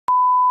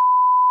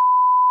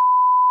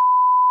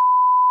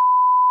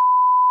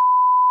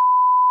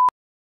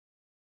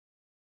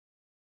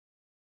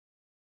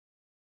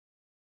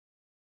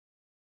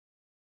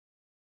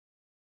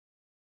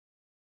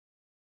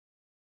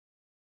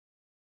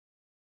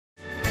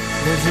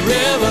There's a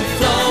river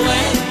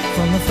flowing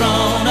from the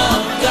throne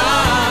of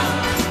God.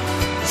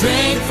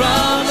 Drink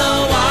from the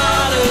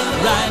water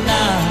right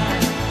now.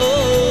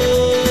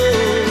 Oh,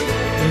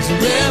 there's a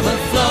river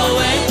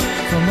flowing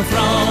from the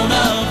throne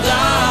of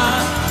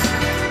God.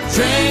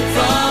 Drink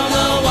from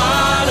the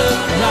water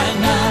right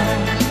now.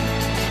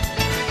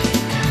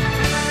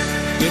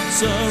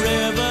 It's a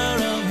river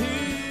of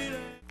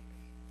healing.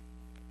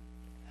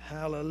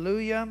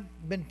 Hallelujah.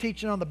 Been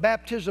teaching on the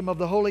baptism of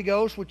the Holy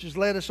Ghost, which has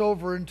led us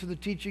over into the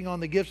teaching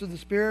on the gifts of the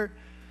Spirit.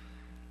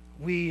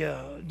 We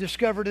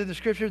discovered in the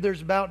Scripture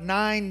there's about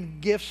 9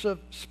 gifts of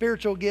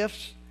spiritual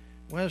gifts.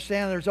 We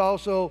understand there's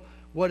also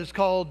what is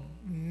called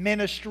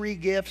ministry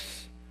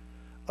gifts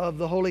of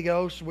the Holy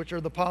Ghost, which are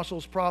the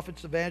apostles,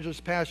 prophets,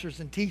 evangelists, pastors,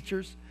 and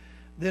teachers.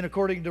 Then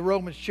according to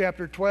Romans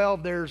chapter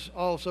 12, there's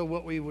also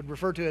what we would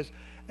refer to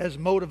as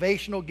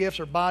motivational gifts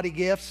or body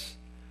gifts.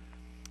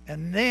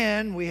 And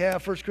then we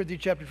have 1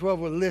 Corinthians chapter 12,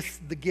 where it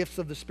lists the gifts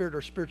of the Spirit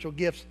or spiritual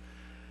gifts,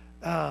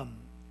 and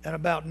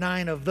about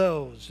 9 of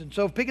those. And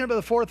so picking up at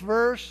the 4th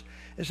verse,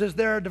 it says,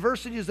 there are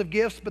diversities of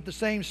gifts, but the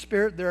same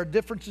Spirit. There are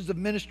differences of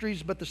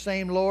ministries, but the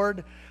same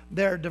Lord.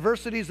 There are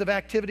diversities of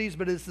activities,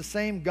 but it's the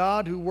same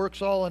God who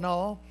works all in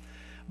all.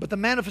 But the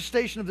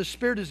manifestation of the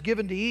Spirit is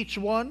given to each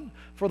one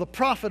for the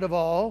profit of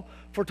all.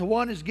 For to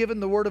one is given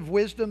the word of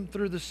wisdom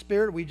through the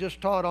Spirit. We just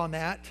taught on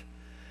that.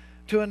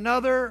 To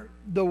another,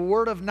 the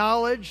word of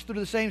knowledge through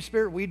the same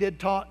Spirit. We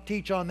did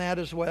teach on that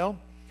as well.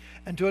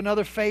 And to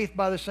another, faith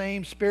by the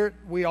same Spirit.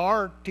 We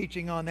are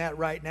teaching on that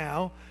right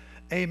now.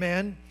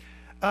 Amen.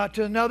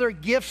 To another,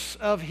 gifts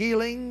of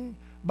healing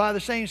by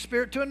the same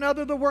Spirit. To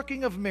another, the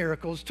working of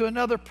miracles. To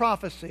another,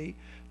 prophecy.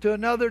 To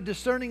another,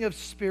 discerning of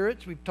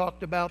spirits. We've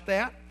talked about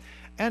that.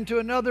 And to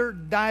another,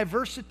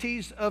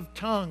 diversities of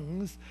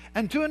tongues.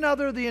 And to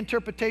another, the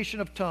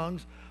interpretation of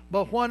tongues.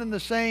 But one and the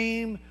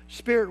same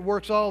Spirit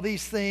works all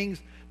these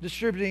things,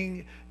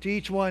 distributing to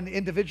each one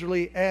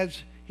individually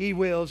as He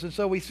wills. And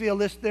so we see a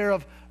list there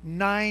of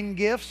 9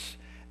 gifts,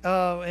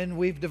 and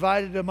we've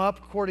divided them up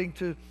according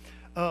to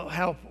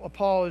how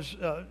Paul has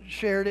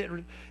shared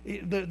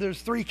it.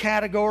 There's 3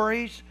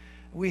 categories.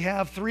 We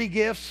have 3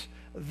 gifts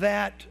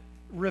that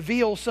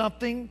reveal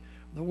something: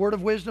 the word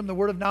of wisdom, the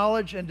word of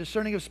knowledge, and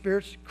discerning of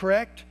spirits,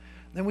 correct?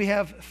 Then we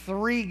have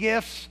 3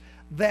 gifts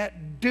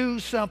that do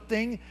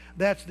something.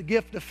 That's the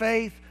gift of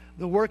faith,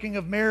 the working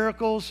of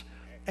miracles,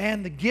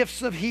 and the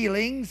gifts of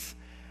healings.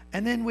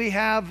 And then we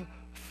have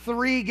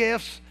 3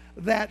 gifts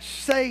that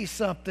say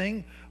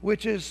something,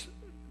 which is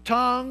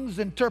tongues,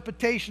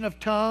 interpretation of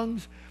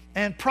tongues,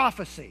 and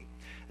prophecy.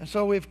 And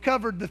so we've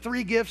covered the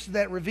 3 gifts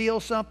that reveal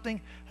something.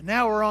 And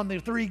now we're on the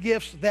 3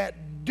 gifts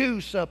that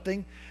do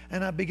something.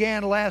 And I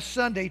began last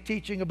Sunday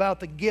teaching about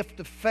the gift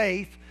of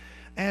faith.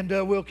 And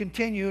we'll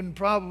continue and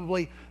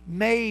probably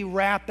may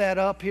wrap that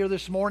up here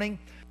this morning.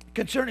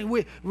 Concerning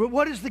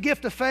what is the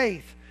gift of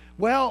faith?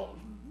 Well,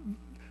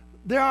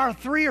 there are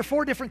 3 or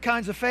 4 different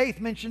kinds of faith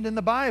mentioned in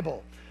the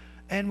Bible.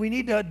 And we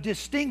need to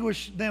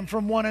distinguish them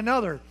from one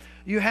another.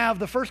 You have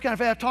the first kind of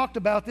faith, I talked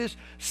about this,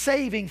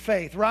 saving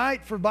faith,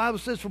 right? For the Bible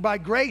says, for by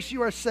grace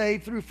you are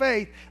saved through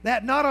faith,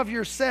 that not of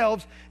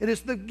yourselves, it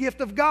is the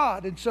gift of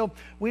God. And so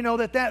we know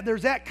that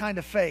there's that kind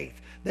of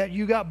faith, that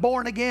you got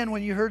born again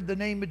when you heard the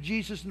name of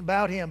Jesus and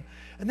about Him.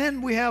 And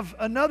then we have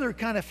another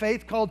kind of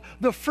faith called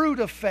the fruit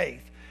of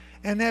faith.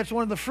 And that's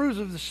one of the fruits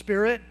of the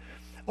Spirit.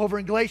 Over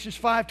in Galatians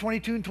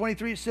 5:22 and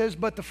 23 it says,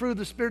 but the fruit of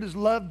the Spirit is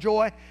love,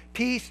 joy,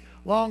 peace,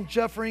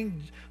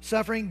 long-suffering,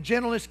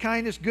 gentleness,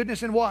 kindness,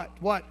 goodness, and what?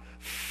 What?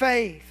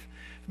 Faith,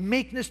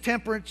 meekness,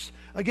 temperance.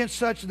 Against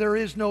such there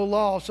is no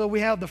law. So we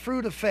have the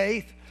fruit of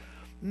faith.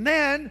 And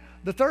then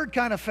the third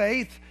kind of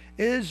faith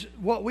is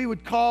what we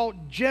would call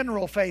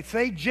general faith.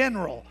 Faith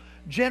general.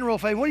 General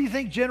faith. What do you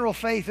think general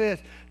faith is?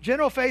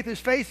 General faith is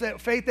faith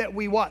that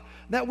we what?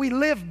 That we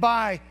live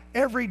by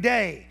every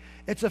day.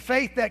 It's a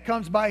faith that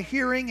comes by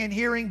hearing, and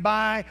hearing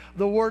by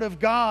the Word of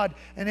God.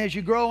 And as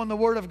you grow in the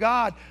Word of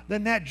God,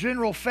 then that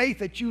general faith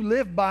that you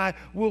live by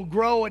will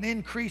grow and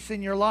increase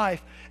in your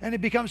life. And it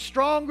becomes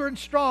stronger and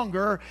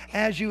stronger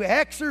as you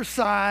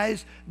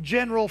exercise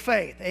general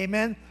faith.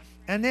 Amen?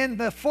 And then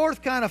the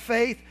fourth kind of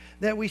faith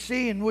that we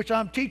see, and which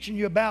I'm teaching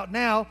you about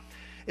now,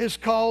 is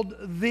called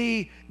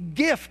the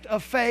gift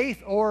of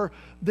faith, or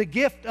the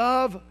gift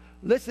of,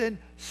 listen,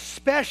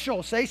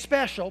 special. Say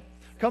special.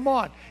 Come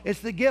on. It's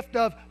the gift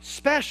of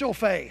special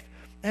faith.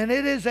 And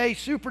it is a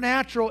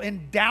supernatural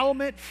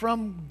endowment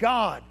from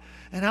God.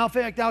 And in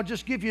fact, I'll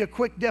just give you a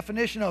quick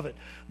definition of it.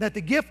 That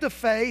the gift of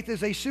faith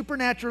is a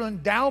supernatural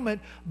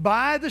endowment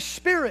by the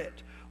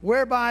Spirit,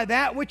 whereby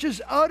that which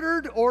is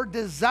uttered or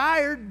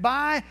desired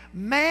by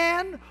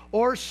man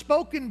or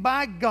spoken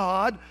by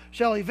God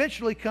shall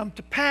eventually come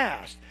to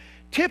pass.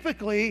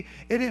 Typically,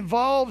 it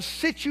involves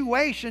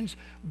situations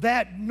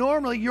that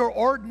normally your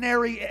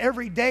ordinary,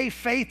 everyday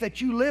faith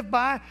that you live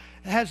by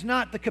has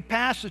not the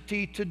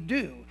capacity to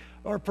do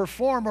or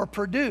perform or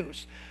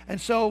produce.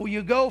 And so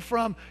you go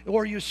from,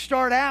 or you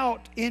start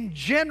out in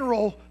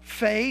general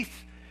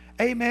faith,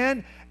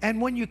 amen, And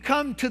when you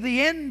come to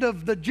the end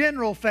of the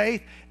general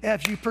faith,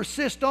 if you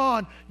persist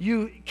on,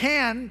 you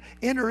can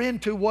enter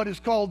into what is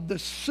called the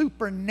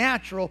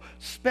supernatural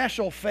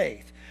special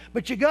faith.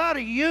 But you got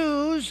to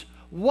use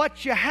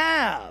what you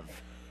have.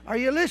 Are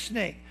you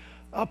listening?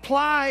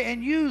 Apply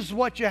and use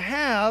what you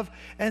have,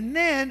 and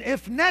then,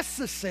 if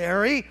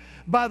necessary,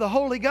 by the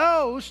Holy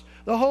Ghost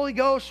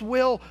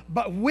will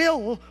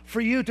for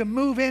you to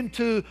move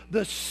into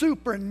the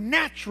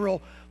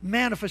supernatural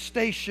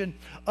manifestation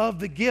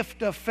of the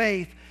gift of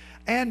faith.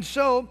 And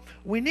so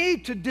we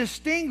need to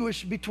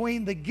distinguish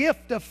between the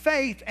gift of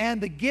faith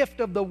and the gift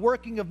of the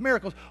working of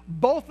miracles.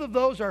 Both of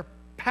those are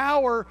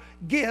power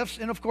gifts,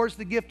 and of course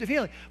the gift of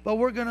healing. But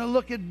we're going to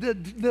look at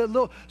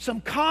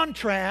some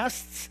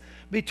contrasts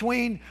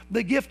between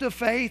the gift of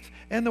faith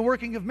and the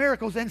working of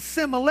miracles, and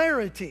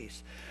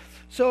similarities.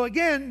 So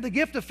again, the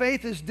gift of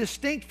faith is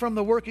distinct from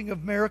the working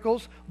of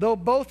miracles, though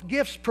both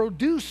gifts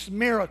produce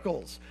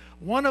miracles.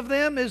 One of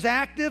them is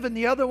active and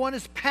the other one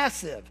is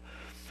passive.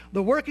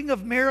 The working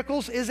of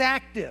miracles is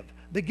active.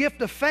 The gift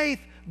of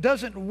faith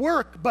doesn't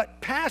work but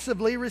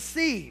passively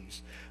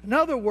receives. In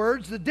other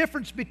words, the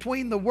difference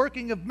between the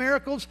working of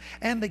miracles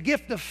and the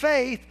gift of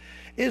faith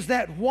is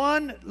that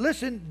one,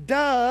 listen,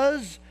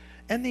 does,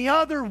 and the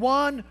other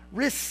one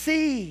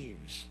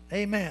receives.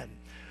 Amen.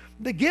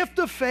 The gift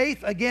of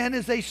faith, again,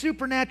 is a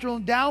supernatural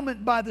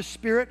endowment by the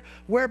Spirit,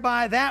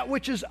 whereby that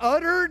which is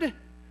uttered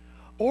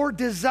or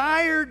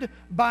desired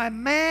by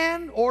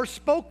man or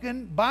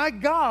spoken by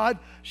God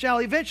shall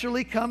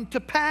eventually come to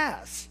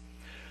pass.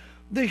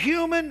 The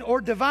human or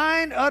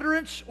divine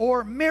utterance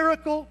or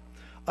miracle,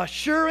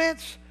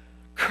 assurance,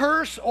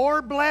 curse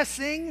or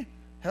blessing.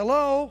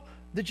 Hello?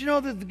 Did you know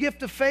that the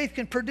gift of faith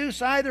can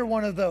produce either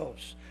one of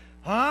those?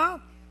 Huh?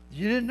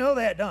 You didn't know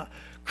that, huh?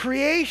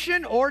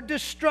 Creation or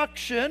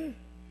destruction.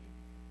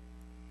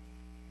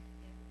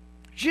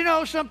 You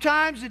know,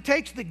 sometimes it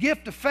takes the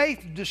gift of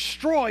faith to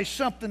destroy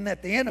something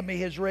that the enemy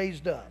has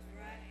raised up.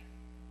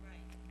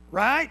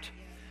 Right?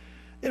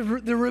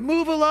 The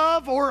removal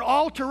of or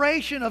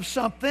alteration of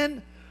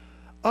something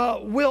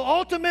will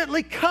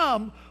ultimately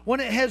come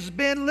when it has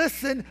been,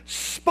 listen,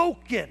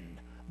 spoken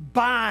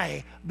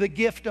by the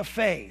gift of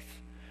faith.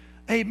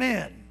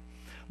 Amen.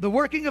 The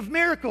working of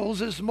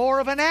miracles is more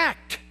of an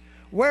act,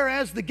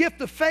 whereas the gift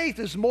of faith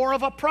is more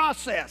of a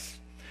process.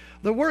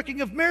 The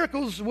working of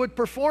miracles would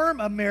perform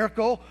a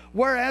miracle,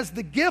 whereas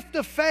the gift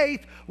of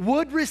faith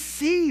would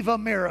receive a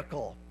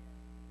miracle.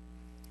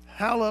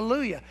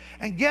 Hallelujah.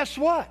 And guess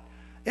what?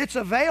 It's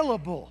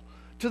available.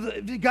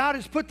 God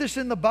has put this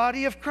in the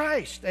body of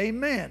Christ.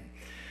 Amen.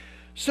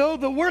 So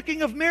the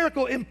working of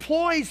miracle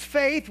employs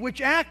faith,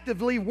 which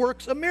actively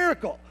works a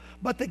miracle.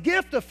 But the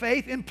gift of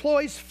faith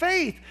employs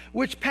faith,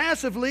 which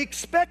passively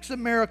expects a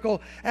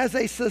miracle as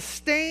a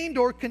sustained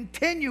or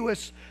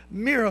continuous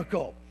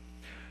miracle.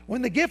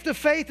 When the gift of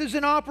faith is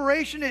in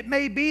operation, it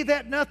may be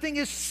that nothing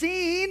is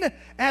seen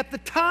at the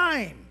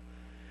time.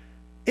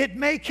 It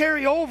may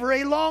carry over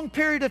a long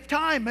period of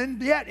time,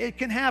 and yet it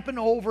can happen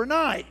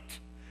overnight.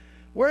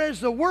 Whereas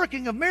the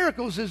working of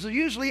miracles is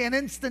usually an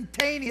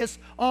instantaneous,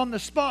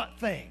 on-the-spot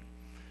thing.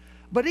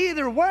 But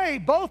either way,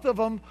 both of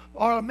them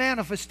are a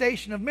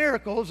manifestation of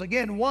miracles.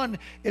 Again, one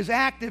is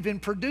active in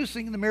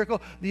producing the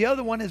miracle. The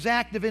other one is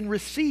active in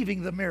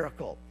receiving the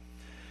miracle.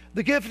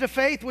 The gift of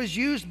faith was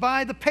used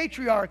by the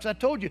patriarchs. I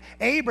told you,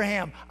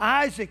 Abraham,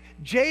 Isaac,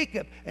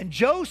 Jacob, and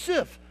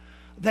Joseph.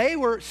 They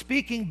were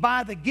speaking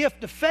by the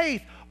gift of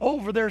faith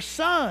over their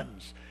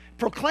sons,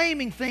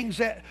 proclaiming things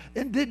that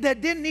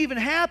didn't even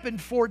happen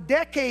for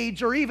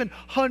decades or even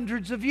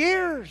hundreds of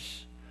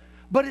years.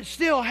 But it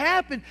still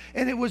happened,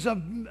 and it was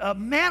a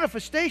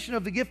manifestation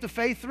of the gift of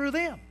faith through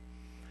them.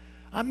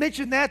 I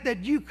mentioned that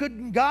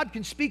God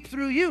can speak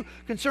through you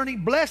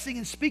concerning blessing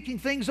and speaking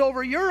things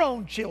over your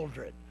own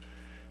children.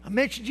 I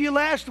mentioned to you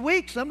last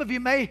week, some of you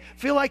may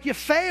feel like you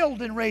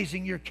failed in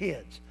raising your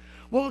kids.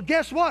 Well,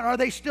 guess what? Are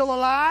they still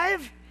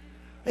alive?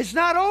 It's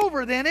not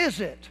over then,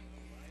 is it?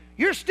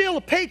 You're still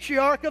a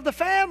patriarch of the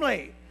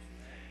family.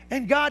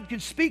 And God can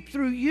speak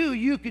through you.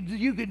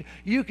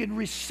 You can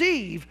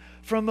receive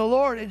from the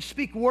Lord and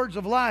speak words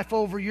of life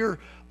over your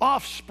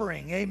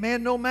offspring.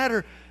 Amen. No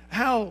matter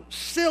how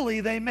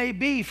silly they may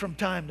be from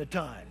time to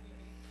time.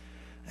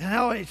 And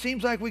how it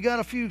seems like we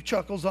got a few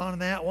chuckles on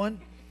that one.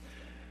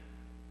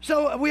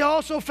 So we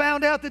also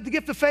found out that the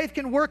gift of faith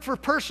can work for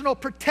personal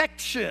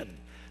protection.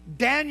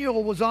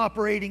 Daniel was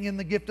operating in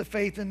the gift of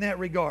faith in that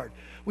regard.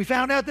 We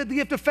found out that the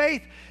gift of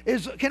faith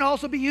can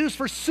also be used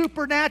for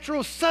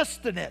supernatural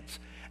sustenance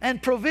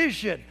and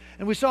provision.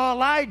 And we saw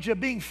Elijah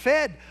being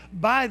fed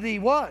by the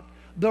what?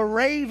 The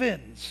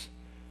ravens.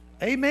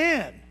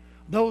 Amen.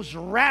 Those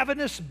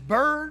ravenous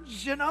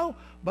birds, you know,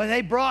 but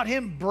they brought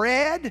him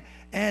bread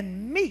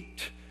and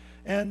meat.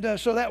 And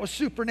so that was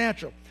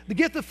supernatural. The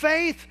gift of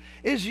faith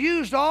is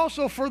used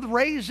also for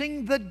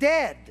raising the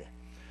dead.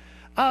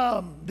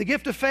 The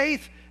gift of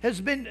faith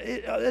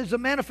is a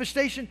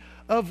manifestation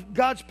of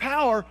God's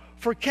power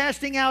for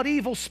casting out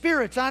evil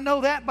spirits. I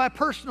know that by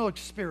personal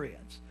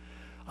experience.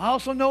 I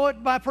also know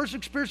it by personal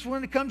experience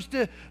when it comes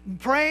to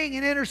praying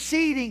and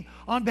interceding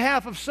on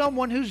behalf of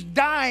someone who's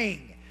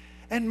dying,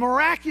 and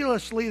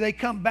miraculously they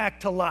come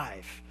back to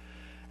life.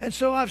 And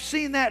so I've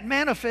seen that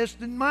manifest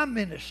in my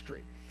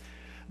ministry.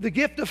 The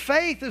gift of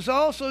faith is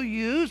also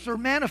used or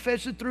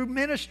manifested through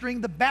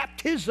ministering the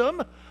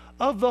baptism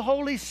of the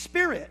Holy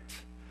Spirit.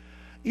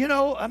 You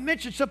know, I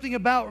mentioned something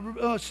about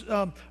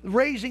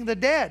raising the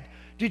dead.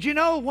 Did you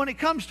know when it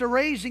comes to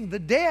raising the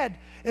dead,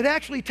 it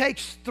actually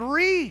takes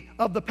 3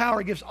 of the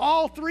power gifts,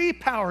 all 3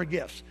 power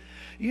gifts.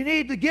 You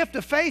need the gift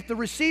of faith to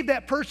receive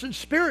that person's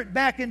spirit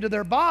back into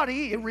their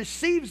body. It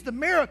receives the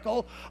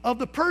miracle of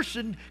the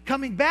person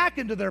coming back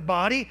into their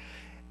body.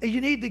 You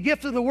need the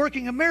gift of the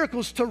working of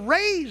miracles to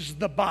raise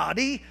the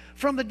body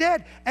from the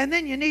dead. And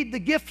then you need the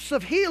gifts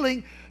of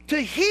healing to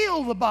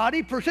heal the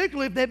body,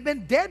 particularly if they've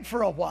been dead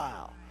for a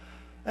while.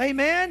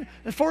 Amen?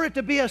 And for it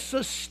to be a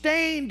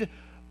sustained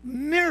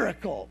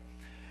miracle.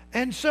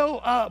 And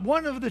so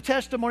one of the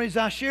testimonies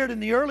I shared in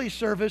the early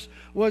service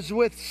was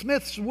with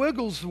Smith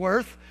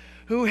Wigglesworth,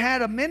 who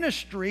had a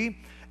ministry,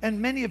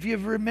 and many of you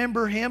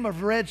remember him,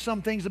 have read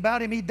some things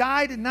about him. He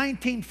died in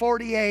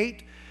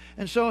 1948,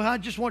 and so I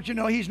just want you to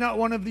know he's not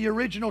one of the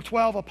original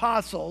 12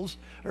 apostles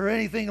or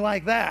anything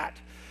like that.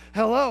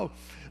 Hello.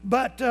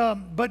 But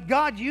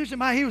God used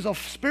him. He was a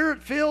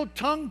spirit-filled,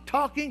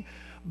 tongue-talking,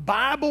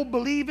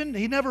 Bible-believing.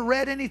 He never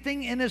read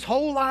anything in his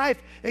whole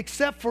life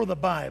except for the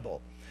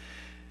Bible.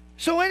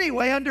 So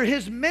anyway, under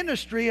his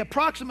ministry,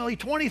 approximately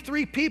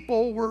 23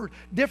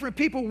 different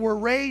people were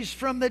raised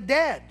from the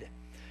dead.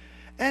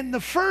 And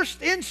the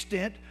first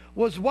instant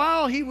was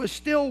while he was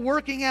still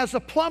working as a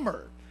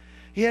plumber.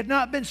 He had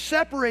not been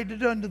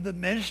separated under the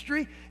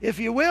ministry. If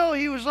you will,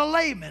 he was a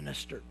lay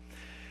minister.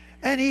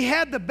 And he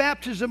had the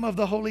baptism of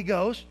the Holy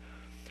Ghost,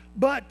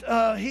 but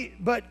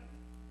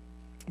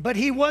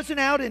he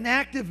wasn't out in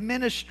active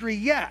ministry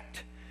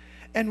yet.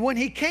 And when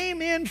he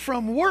came in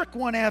from work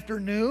one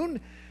afternoon,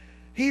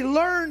 he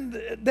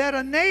learned that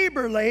a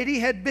neighbor lady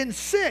had been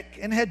sick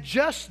and had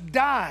just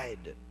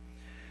died.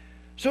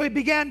 So he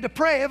began to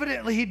pray.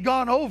 Evidently, he'd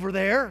gone over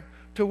there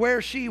to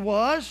where she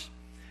was,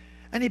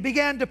 and he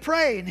began to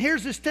pray. And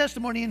here's his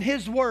testimony in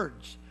his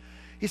words.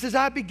 He says,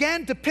 I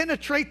began to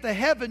penetrate the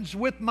heavens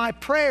with my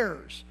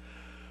prayers,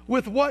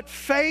 with what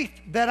faith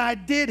that I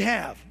did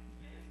have.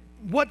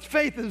 What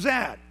faith is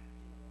that?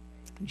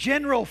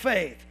 General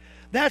faith.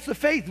 That's the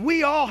faith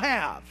we all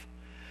have.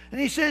 And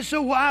he says,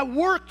 so I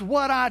worked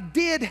what I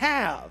did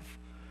have.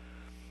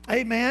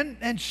 Amen.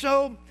 And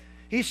so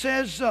he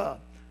says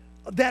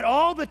that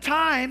all the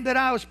time that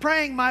I was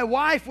praying, my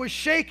wife was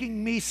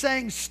shaking me,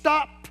 saying,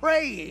 stop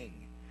praying.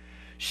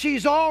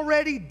 She's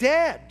already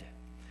dead.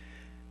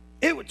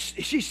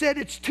 She said,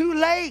 it's too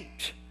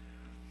late.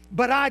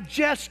 But I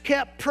just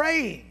kept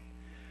praying.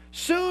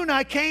 Soon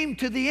I came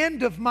to the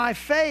end of my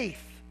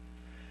faith.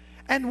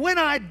 And when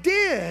I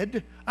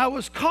did, I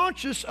was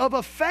conscious of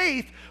a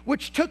faith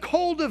which took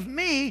hold of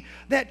me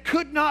that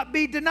could not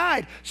be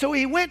denied. So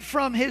he went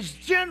from his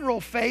general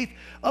faith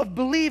of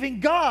believing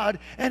God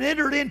and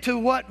entered into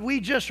what we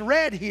just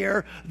read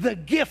here, the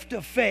gift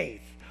of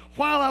faith.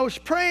 While I was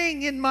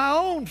praying in my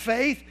own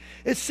faith,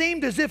 it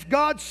seemed as if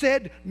God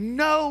said,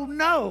 no,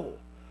 no.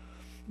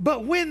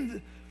 But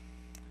when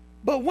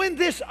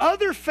this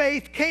other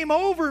faith came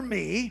over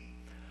me,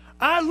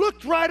 I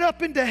looked right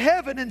up into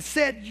heaven and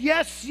said,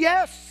 yes,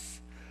 yes.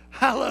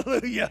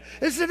 Hallelujah.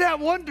 Isn't that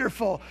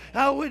wonderful?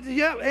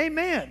 Yeah,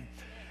 amen.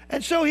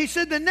 And so he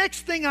said, the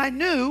next thing I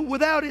knew,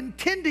 without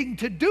intending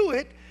to do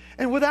it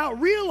and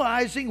without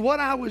realizing what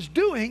I was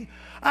doing,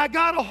 I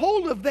got a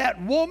hold of that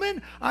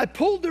woman. I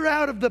pulled her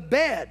out of the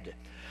bed.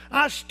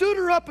 I stood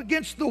her up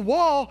against the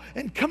wall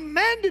and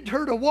commanded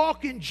her to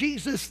walk in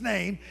Jesus'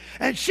 name.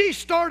 And she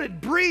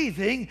started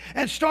breathing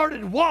and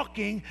started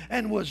walking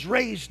and was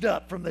raised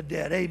up from the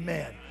dead.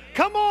 Amen.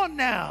 Come on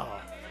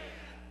now.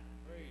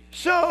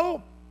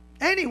 So,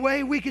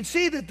 anyway, we can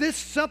see that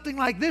something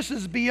like this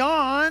is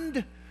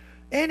beyond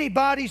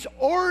anybody's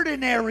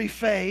ordinary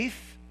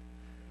faith.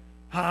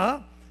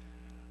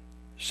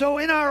 So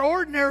in our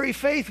ordinary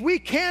faith, we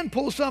can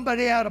pull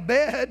somebody out of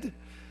bed,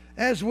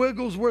 as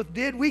Wigglesworth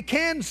did. We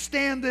can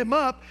stand them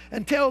up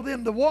and tell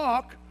them to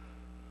walk,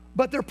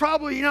 but they're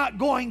probably not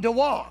going to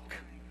walk.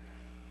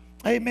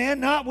 Amen.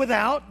 Not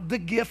without the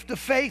gift of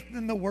faith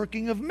and the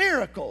working of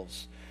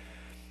miracles.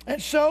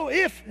 And so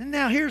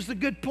now here's the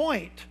good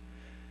point,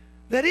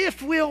 that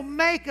if we'll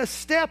make a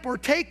step or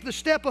take the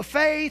step of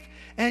faith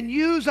and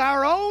use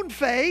our own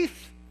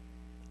faith,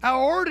 our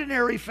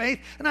ordinary faith,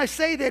 and I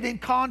say that in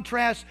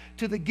contrast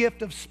to the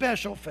gift of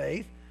special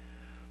faith,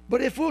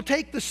 but if we'll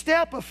take the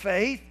step of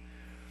faith,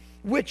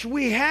 which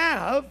we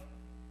have,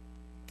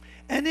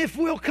 and if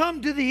we'll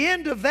come to the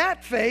end of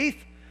that faith,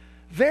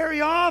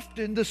 very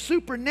often the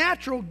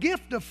supernatural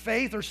gift of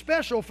faith or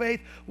special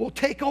faith will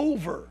take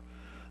over.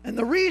 And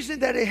the reason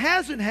that it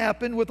hasn't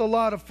happened with a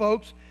lot of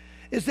folks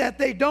is that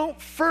they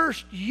don't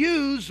first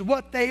use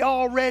what they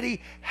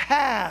already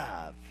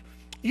have.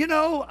 You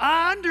know,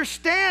 I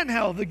understand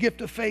how the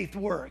gift of faith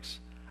works.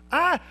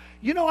 I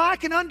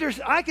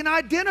can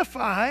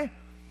identify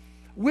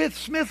with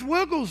Smith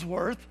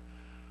Wigglesworth,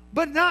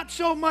 but not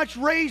so much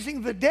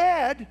raising the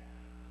dead.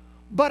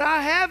 But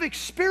I have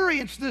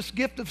experienced this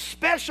gift of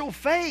special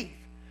faith,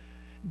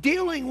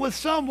 dealing with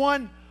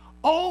someone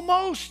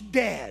almost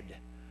dead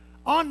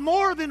on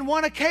more than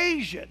one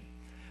occasion.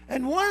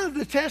 And one of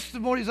the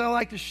testimonies I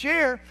like to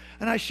share,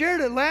 and I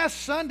shared it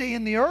last Sunday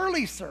in the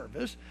early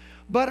service,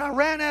 but I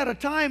ran out of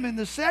time in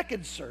the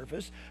second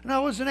service, and I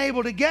wasn't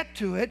able to get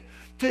to it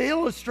to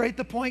illustrate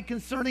the point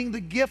concerning the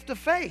gift of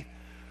faith.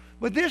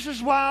 But this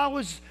is why I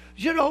was,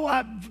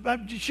 I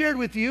shared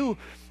with you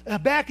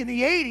back in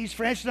the 80s,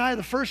 Francis and I,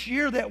 the first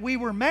year that we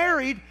were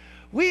married,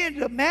 we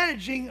ended up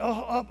managing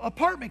an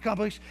apartment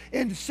complex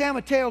in San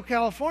Mateo,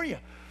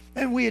 California.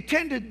 And we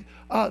attended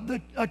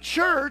a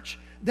church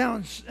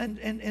down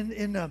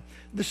in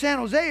the San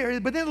Jose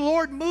area, but then the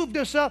Lord moved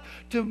us up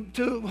to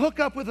hook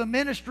up with a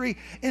ministry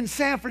in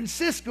San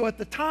Francisco at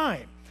the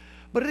time.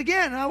 But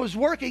again, I was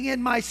working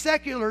in my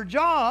secular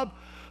job,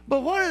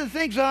 but one of the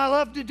things that I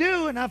love to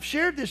do, and I've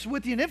shared this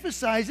with you and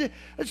emphasized it,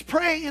 is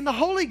praying in the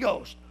Holy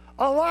Ghost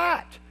a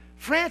lot.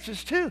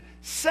 Francis too,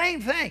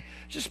 same thing.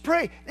 Just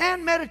pray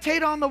and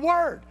meditate on the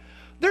Word.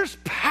 There's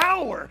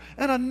power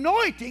and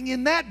anointing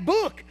in that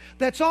book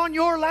that's on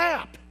your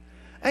lap.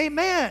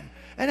 Amen.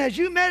 And as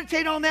you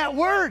meditate on that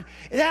Word,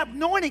 that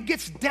anointing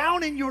gets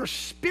down in your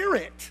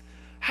spirit.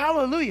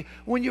 Hallelujah.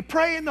 When you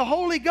pray in the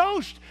Holy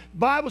Ghost, the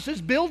Bible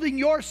says, building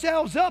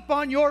yourselves up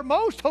on your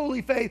most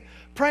holy faith,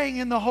 praying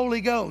in the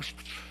Holy Ghost.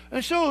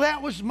 And so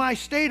that was my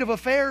state of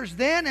affairs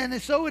then,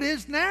 and so it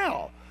is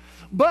now.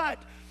 But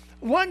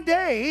one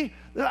day,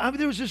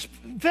 there was this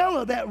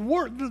fellow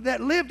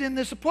that lived in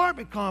this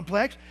apartment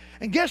complex,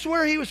 and guess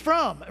where he was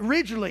from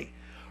originally?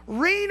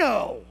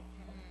 Reno.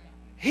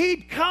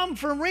 He'd come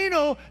from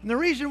Reno, and the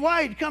reason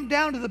why he'd come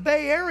down to the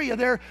Bay Area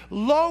there,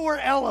 lower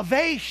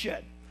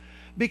elevation.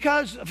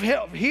 Because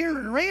here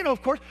in Reno,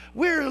 of course,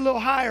 we're a little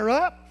higher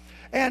up,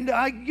 and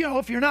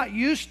if you're not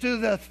used to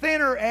the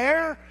thinner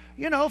air,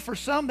 for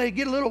some they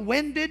get a little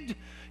winded,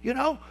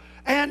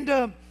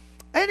 and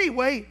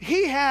anyway,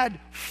 he had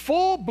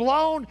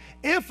full-blown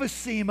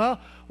emphysema,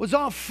 was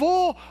on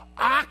full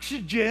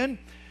oxygen,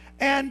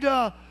 and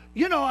I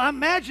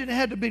imagine it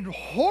had to be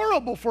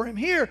horrible for him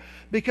here,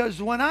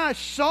 because when I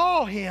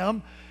saw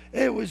him,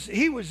 he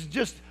was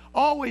just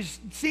always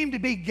seemed to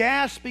be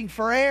gasping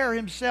for air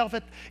himself,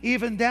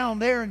 even down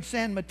there in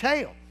San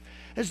Mateo.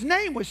 His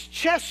name was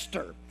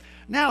Chester.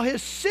 Now,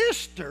 his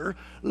sister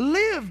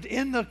lived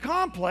in the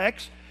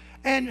complex,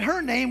 and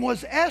her name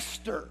was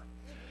Esther.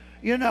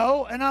 And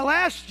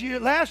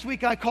last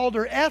week I called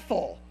her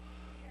Ethel,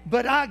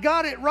 but I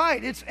got it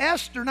right. It's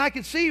Esther, and I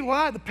can see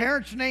why the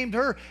parents named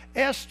her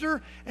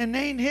Esther and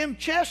named him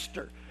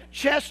Chester.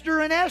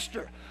 Chester and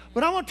Esther.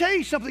 But I want to tell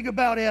you something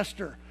about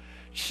Esther.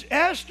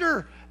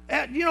 Esther,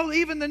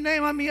 even the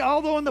name,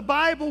 although in the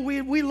Bible,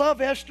 we love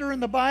Esther in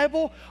the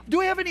Bible. Do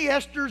we have any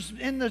Esthers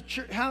in the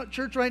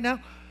church right now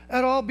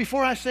at all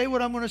before I say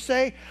what I'm going to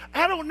say?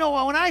 I don't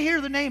know. When I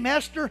hear the name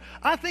Esther,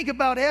 I think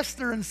about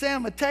Esther in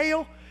San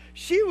Mateo.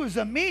 She was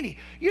a meanie.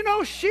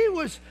 She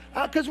was,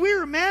 because we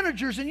were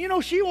managers,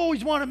 and she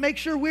always wanted to make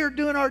sure we were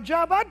doing our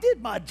job. I did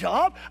my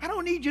job. I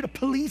don't need you to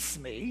police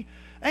me.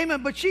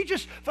 Amen. But she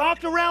just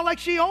walked around like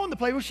she owned the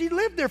place. Well, she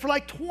lived there for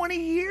like 20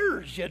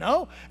 years,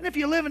 And if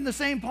you live in the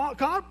same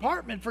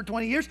apartment for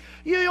 20 years,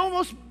 you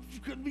almost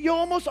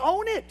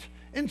own it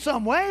in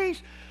some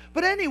ways.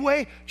 But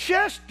anyway,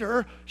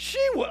 Esther.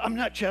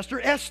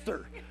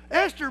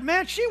 Esther,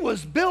 man, she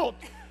was built.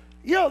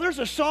 There's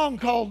a song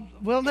called,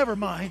 well, never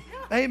mind.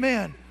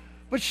 Amen.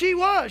 But she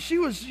looked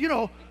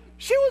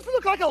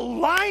like a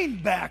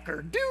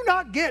linebacker. Do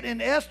not get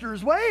in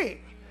Esther's way.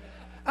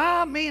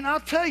 I'll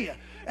tell you.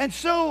 And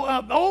so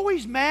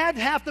always mad,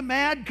 half the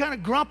mad, kind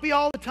of grumpy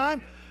all the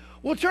time.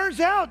 Well, it turns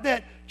out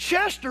that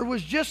Chester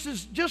was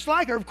just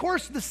like her. Of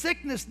course, the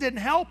sickness didn't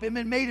help him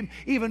and made him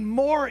even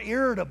more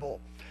irritable.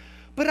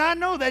 But I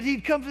know that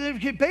he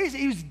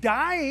was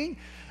dying.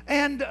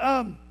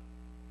 And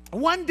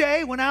one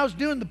day when I was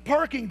doing the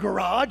parking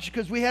garage,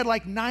 because we had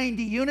like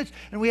 90 units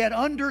and we had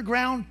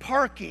underground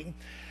parking,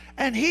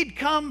 and he'd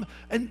come,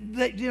 and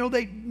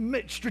they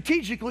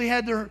strategically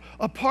had their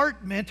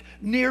apartment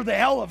near the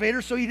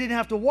elevator so he didn't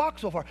have to walk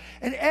so far.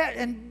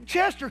 And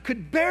Chester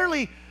could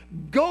barely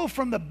go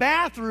from the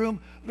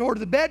bathroom or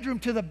the bedroom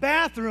to the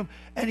bathroom,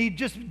 and he'd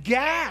just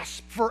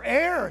gasp for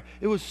air.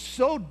 It was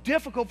so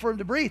difficult for him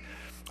to breathe.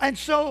 And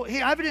so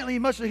he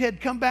must have had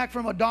come back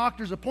from a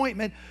doctor's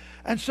appointment.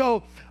 And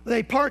so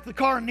they parked the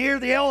car near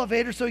the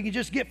elevator so he could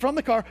just get from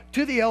the car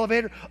to the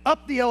elevator,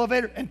 up the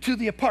elevator, and to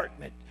the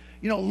apartment.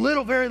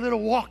 Very little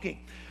walking.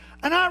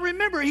 And I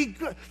remember he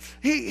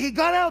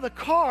got out of the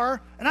car,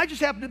 and I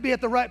just happened to be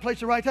at the right place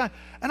at the right time.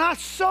 And I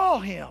saw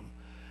him.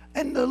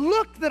 And the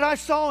look that I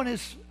saw in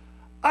his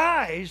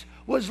eyes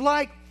was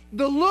like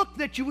the look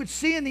that you would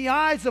see in the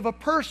eyes of a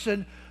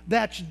person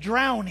that's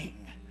drowning.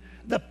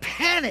 The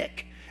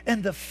panic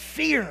and the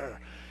fear.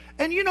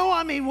 And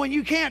when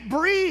you can't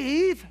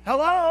breathe,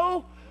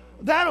 that'll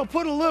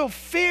put a little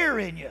fear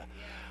in you.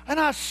 And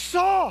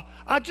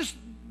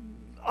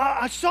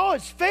I saw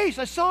his face,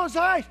 I saw his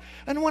eyes.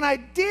 And when I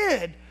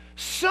did,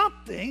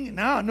 something,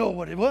 now I know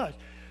what it was,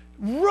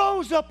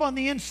 rose up on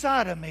the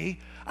inside of me.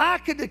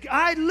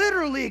 I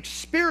literally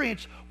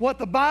experienced what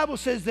the Bible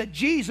says that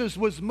Jesus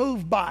was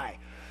moved by.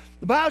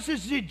 The Bible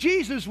says that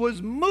Jesus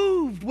was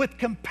moved with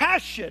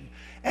compassion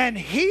and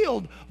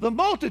healed the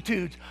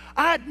multitudes.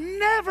 I'd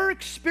never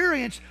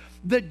experienced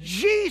the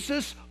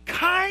Jesus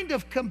kind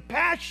of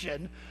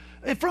compassion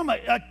from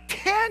a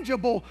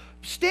tangible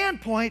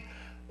standpoint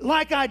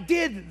like I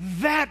did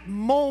that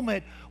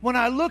moment when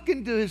I look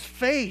into his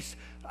face.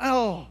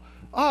 I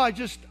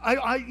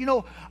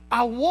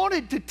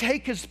wanted to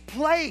take his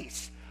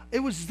place. It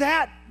was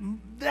that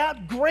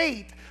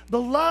great, the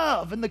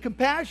love and the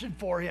compassion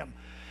for him.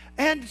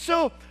 And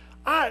so,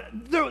 a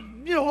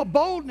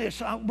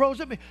boldness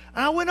rose up me.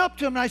 And I went up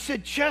to him and I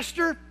said,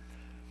 Chester,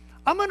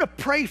 I'm going to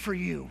pray for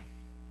you.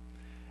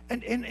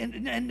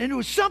 And there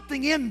was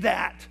something in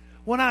that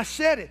when I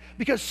said it,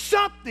 because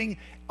something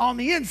on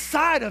the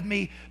inside of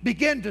me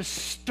began to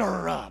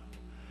stir up.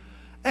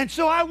 And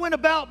so I went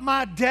about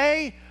my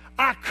day.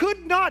 I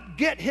could not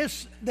get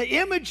the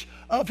image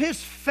of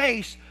his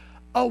face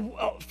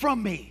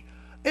from me.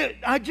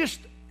 I just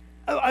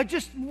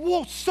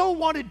so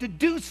wanted to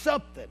do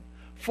something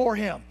for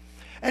him.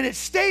 And it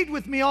stayed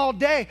with me all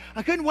day.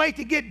 I couldn't wait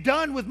to get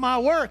done with my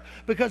work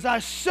because I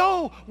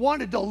so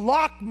wanted to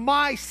lock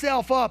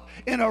myself up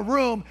in a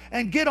room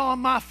and get on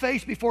my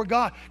face before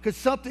God because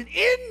something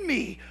in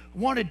me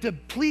wanted to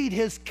plead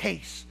his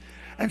case.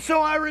 And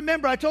so I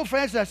remember I told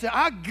Francis, I said,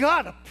 I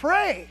got to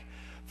pray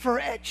for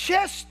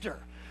Chester.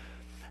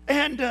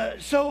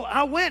 And so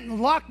I went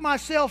and locked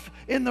myself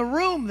in the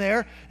room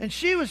there, and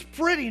she was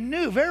pretty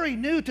new, very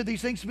new to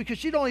these things because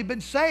she'd only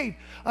been saved,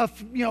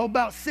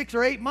 about 6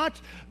 or 8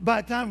 months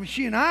by the time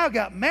she and I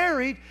got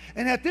married.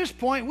 And at this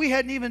point, we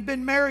hadn't even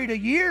been married a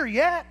year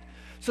yet.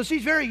 So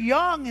she's very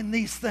young in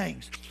these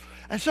things.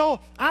 And so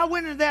I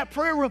went into that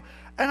prayer room,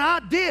 and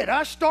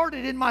I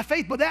started in my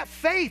faith, but that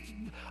faith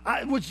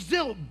was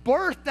still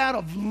birthed out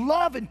of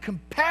love and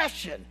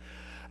compassion.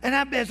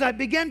 And as I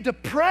began to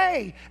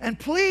pray and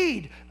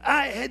plead,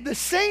 the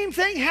same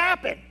thing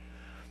happened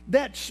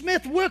that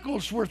Smith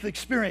Wigglesworth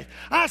experienced.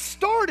 I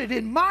started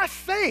in my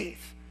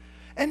faith,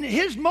 and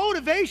his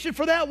motivation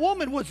for that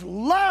woman was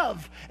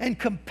love and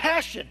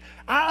compassion.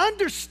 I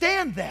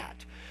understand that.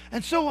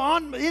 And so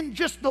in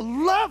just the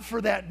love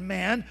for that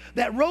man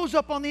that rose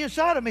up on the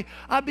inside of me,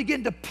 I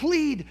began to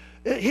plead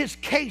his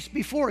case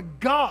before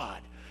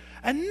God.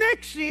 And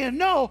next thing you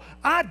know,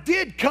 I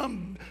did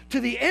come to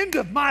the end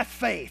of my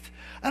faith.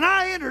 And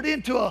I entered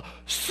into a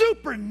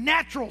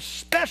supernatural,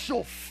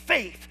 special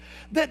faith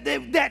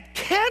that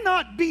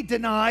cannot be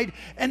denied.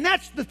 And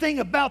that's the thing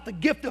about the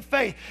gift of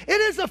faith. It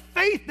is a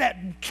faith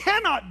that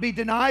cannot be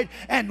denied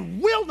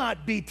and will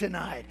not be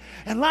denied.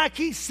 And like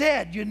he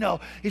said,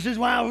 he says,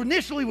 when I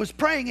initially was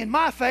praying in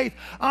my faith,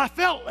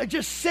 I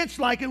just sensed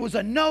like it was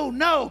a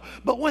no.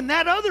 But when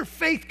that other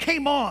faith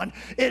came on,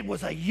 it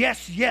was a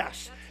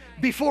yes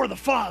before the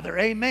Father.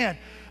 Amen.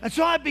 And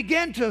so I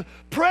began to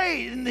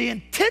pray, and the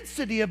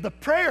intensity of the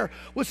prayer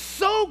was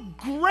so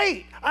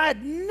great. I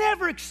had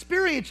never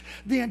experienced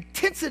the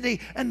intensity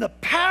and the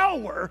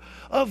power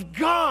of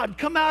God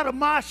come out of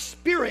my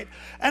spirit.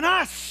 And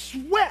I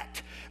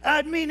sweat.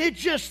 I mean,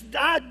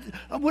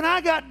 when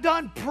I got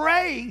done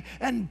praying,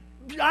 and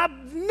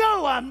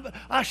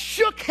I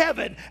shook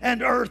heaven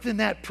and earth in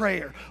that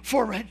prayer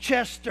for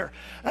Chester.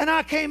 And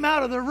I came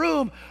out of the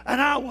room, and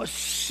I was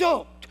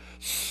soaked.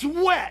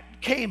 Sweat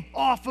came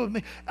off of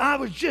me. I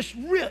was just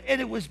real, and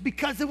it was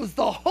because it was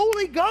the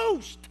Holy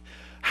Ghost.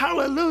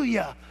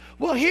 Hallelujah.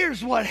 Well,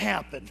 here's what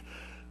happened.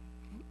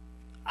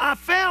 I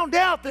found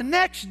out the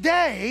next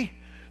day,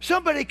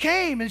 somebody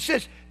came and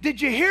says,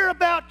 did you hear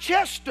about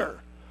Chester?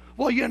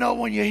 Well,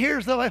 when you hear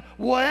something,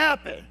 what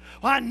happened?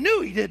 Well, I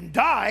knew he didn't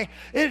die.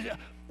 Let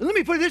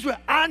me put it this way.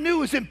 I knew it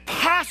was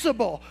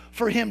impossible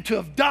for him to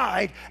have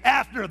died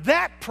after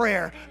that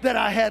prayer that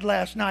I had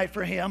last night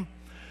for him.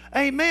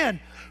 Amen.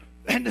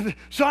 And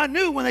so I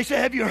knew when they said,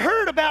 have you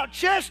heard about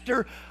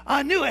Chester?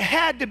 I knew it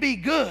had to be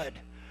good.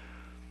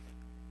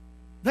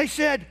 They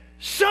said,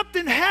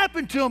 something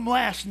happened to him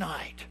last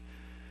night.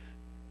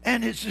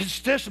 And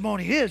his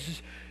testimony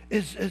is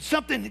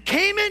something that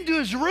came into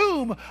his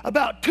room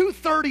about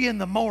 2:30 in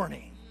the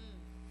morning.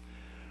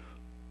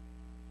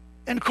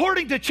 And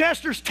according to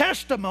Chester's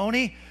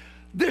testimony,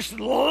 this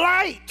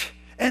light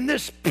and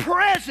this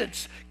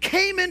presence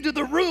came into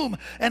the room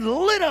and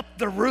lit up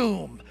the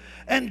room.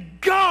 And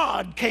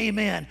God came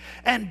in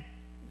and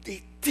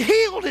he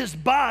healed his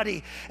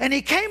body. And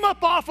he came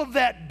up off of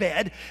that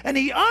bed and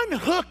he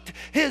unhooked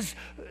his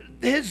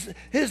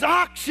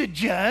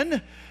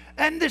oxygen,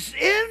 and this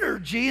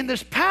energy and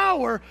this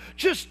power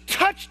just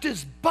touched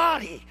his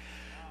body.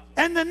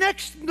 And the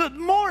next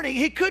morning,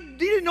 he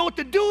didn't know what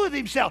to do with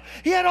himself.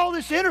 He had all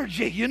this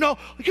energy, he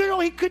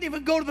couldn't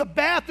even go to the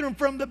bathroom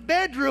from the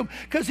bedroom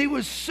because he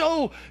was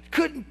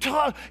couldn't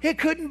talk, he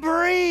couldn't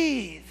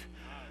breathe.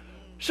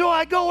 So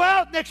I go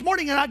out next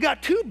morning, and I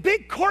got 2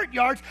 big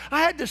courtyards. I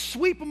had to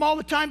sweep them all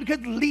the time because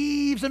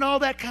leaves and all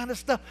that kind of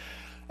stuff.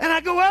 And I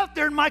go out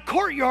there and my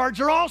courtyards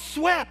are all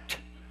swept.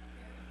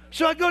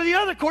 So I go to the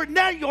other court and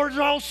that yard's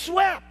all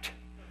swept.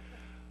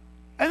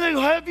 And they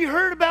go, have you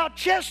heard about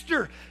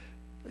Chester?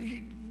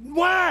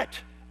 What?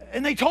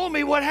 And they told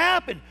me what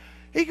happened.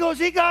 He goes,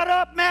 he got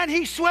up, man,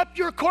 he swept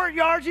your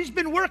courtyards. He's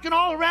been working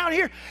all around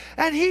here.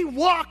 And he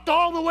walked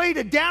all the way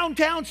to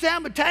downtown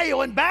San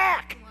Mateo and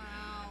back.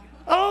 Wow.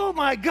 Oh,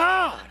 my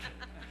God.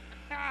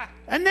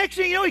 And next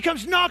thing you know, he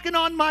comes knocking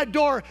on my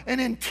door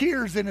and in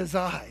tears in his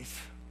eyes.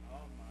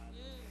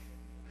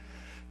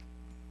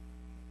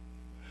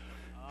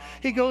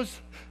 He goes,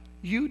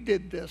 you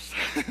did this.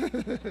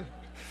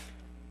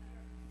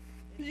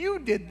 You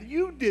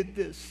did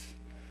this.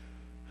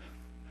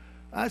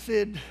 I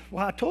said,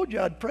 well, I told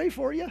you I'd pray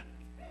for you.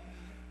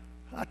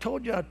 I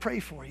told you I'd pray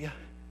for you.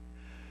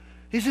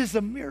 He says, it's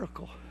a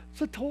miracle.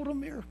 It's a total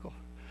miracle.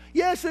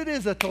 Yes, it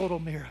is a total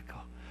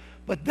miracle.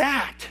 But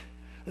that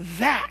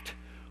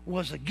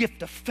was a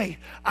gift of faith.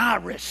 I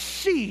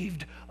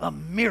received a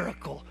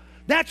miracle.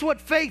 That's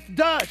what faith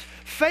does.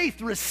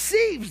 Faith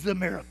receives the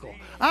miracle.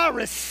 I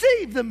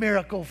received the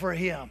miracle for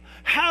him.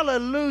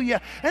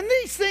 Hallelujah. And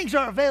these things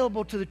are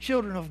available to the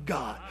children of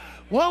God.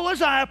 Well,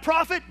 was I a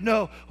prophet?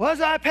 No.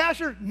 Was I a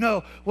pastor?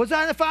 No. Was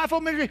I in the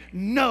fivefold ministry?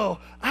 No.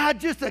 I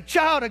just a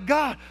child of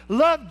God,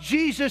 loved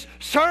Jesus,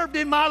 served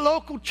in my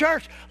local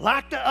church,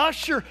 like the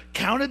usher,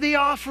 counted the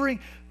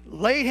offering,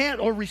 laid hands,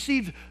 or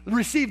received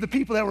the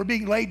people that were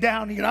being laid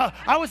down. You know,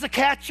 I was a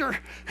catcher.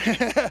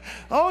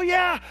 Oh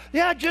yeah,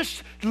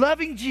 just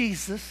loving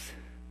Jesus.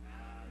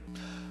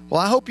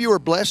 Well, I hope you were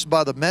blessed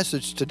by the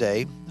message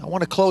today. I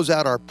want to close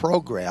out our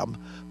program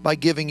by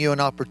giving you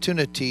an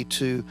opportunity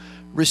to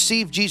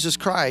receive Jesus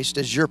Christ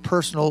as your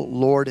personal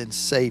Lord and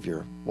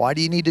Savior. Why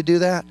do you need to do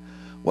that?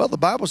 Well, the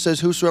Bible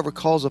says, whosoever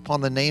calls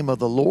upon the name of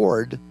the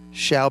Lord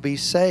shall be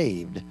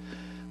saved.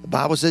 The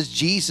Bible says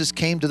Jesus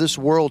came to this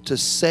world to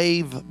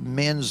save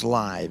men's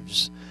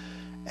lives.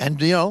 And,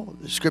 you know,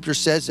 the Scripture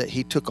says that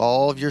he took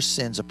all of your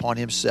sins upon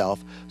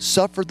himself,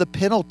 suffered the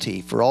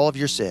penalty for all of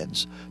your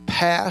sins,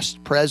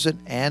 past, present,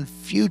 and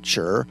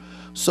future,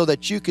 so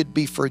that you could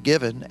be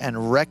forgiven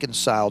and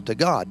reconciled to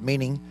God,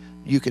 meaning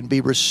you can be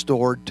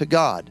restored to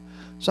God.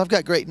 So I've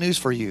got great news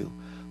for you.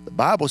 The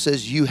Bible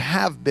says you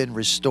have been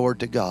restored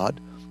to God.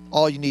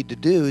 All you need to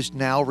do is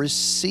now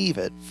receive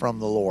it from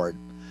the Lord.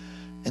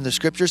 And the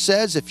Scripture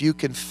says if you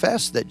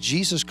confess that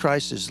Jesus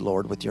Christ is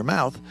Lord with your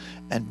mouth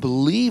and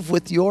believe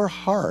with your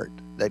heart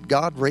that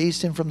God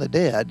raised him from the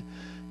dead,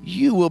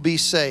 you will be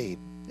saved.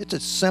 It's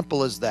as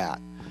simple as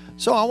that.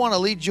 So I want to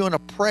lead you in a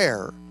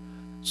prayer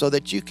so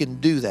that you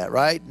can do that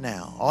right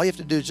now. All you have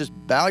to do is just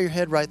bow your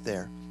head right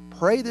there.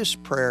 Pray this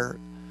prayer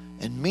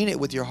and mean it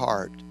with your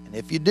heart. And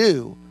if you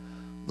do,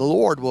 the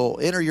Lord will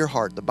enter your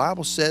heart. The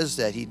Bible says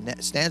that he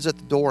stands at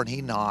the door and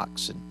he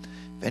knocks. And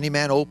if any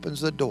man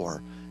opens the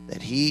door,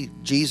 that he,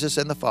 Jesus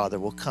and the Father,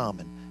 will come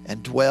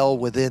and dwell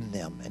within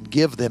them and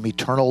give them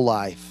eternal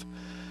life.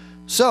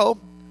 So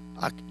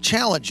I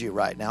challenge you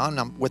right now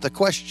and with a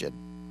question.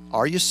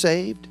 Are you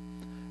saved?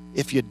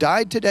 If you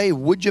died today,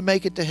 would you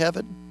make it to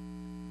heaven?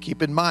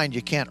 Keep in mind,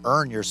 you can't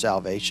earn your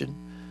salvation.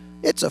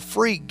 It's a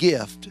free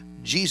gift.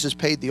 Jesus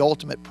paid the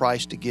ultimate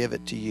price to give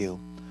it to you.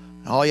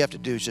 And all you have to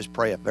do is just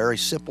pray a very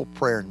simple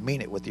prayer and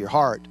mean it with your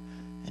heart,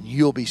 and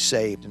you'll be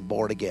saved and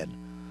born again.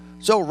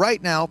 So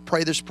right now,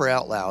 pray this prayer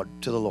out loud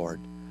to the Lord.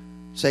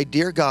 Say,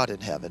 Dear God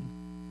in heaven,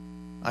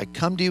 I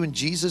come to you in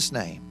Jesus'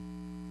 name.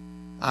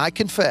 I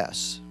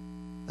confess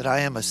that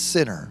I am a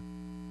sinner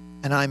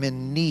and I'm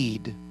in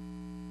need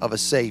of a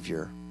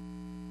Savior.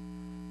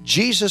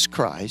 Jesus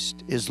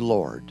Christ is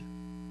Lord,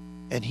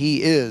 and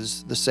he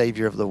is the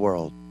Savior of the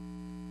world.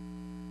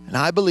 And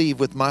I believe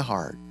with my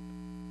heart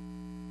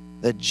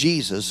that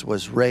Jesus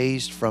was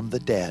raised from the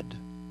dead.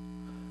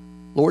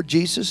 Lord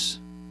Jesus,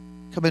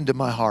 come into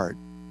my heart,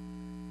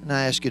 and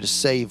I ask you to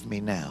save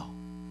me now.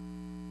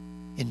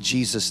 In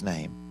Jesus'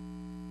 name,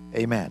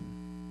 amen.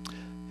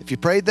 If you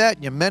prayed that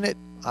and you meant it,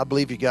 I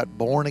believe you got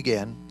born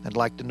again. I'd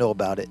like to know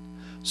about it.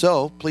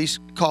 So please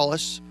call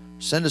us,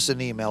 send us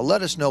an email.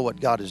 Let us know what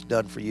God has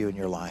done for you in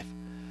your life.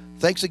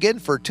 Thanks again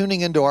for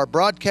tuning into our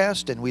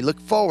broadcast, and we look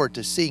forward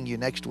to seeing you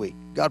next week.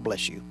 God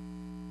bless you.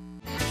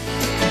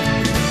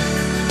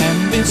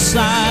 And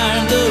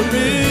beside the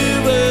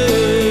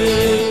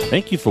river.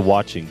 Thank you for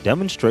watching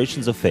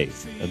Demonstrations of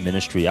Faith, a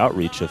ministry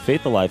outreach of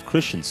Faith Alive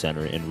Christian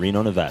Center in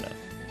Reno, Nevada.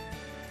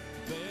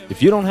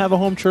 If you don't have a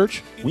home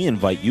church, we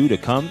invite you to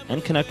come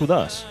and connect with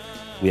us.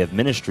 We have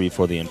ministry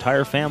for the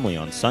entire family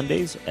on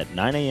Sundays at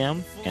 9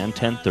 a.m. and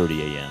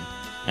 10:30 a.m.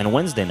 and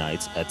Wednesday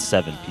nights at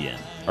 7 p.m.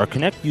 Our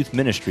Connect Youth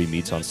Ministry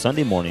meets on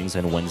Sunday mornings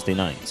and Wednesday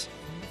nights.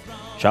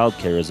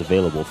 Childcare is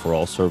available for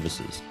all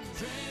services.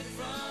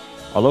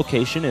 Our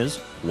location is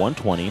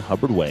 120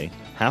 Hubbard Way,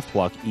 half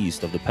block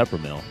east of the Pepper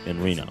Mill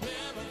in Reno.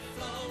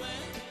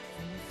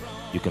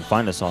 You can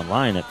find us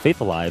online at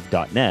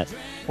faithalive.net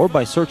or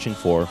by searching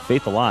for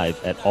Faith Alive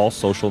at all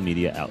social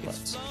media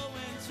outlets.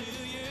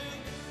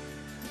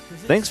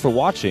 Thanks for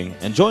watching,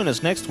 and join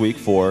us next week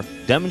for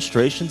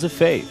Demonstrations of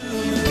Faith.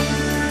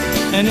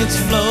 And it's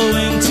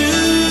flowing to